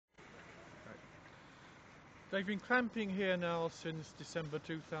They've been camping here now since December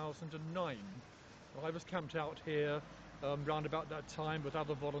 2009. I was camped out here round about that time with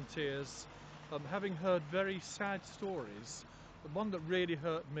other volunteers, having heard very sad stories. The one that really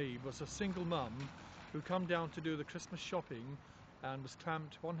hurt me was a single mum who come down to do the Christmas shopping and was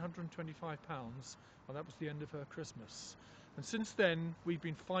clamped £125, and that was the end of her Christmas. And since then we've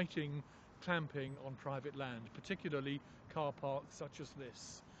been fighting clamping on private land, particularly car parks such as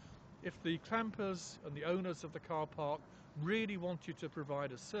this. If the clampers and the owners of the car park really want you to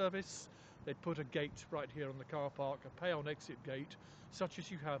provide a service, they'd put a gate right here on the car park, a pay on exit gate, such as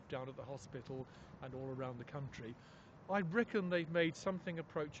you have down at the hospital and all around the country. I reckon they've made something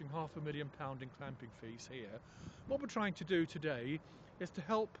approaching £500,000 in clamping fees here. What we're trying to do today is to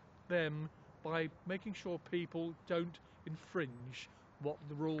help them by making sure people don't infringe what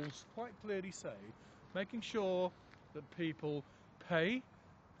the rules quite clearly say, making sure that people pay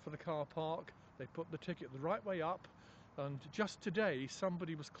for the car park, they put the ticket the right way up, and just today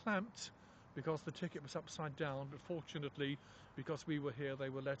somebody was clamped because the ticket was upside down, but fortunately because we were here they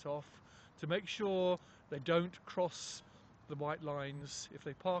were let off, to make sure they don't cross the white lines. If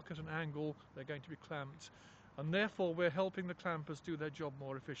they park at an angle they're going to be clamped, and therefore we're helping the clampers do their job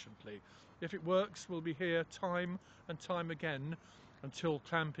more efficiently. If it works, we'll be here time and time again until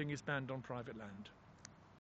clamping is banned on private land.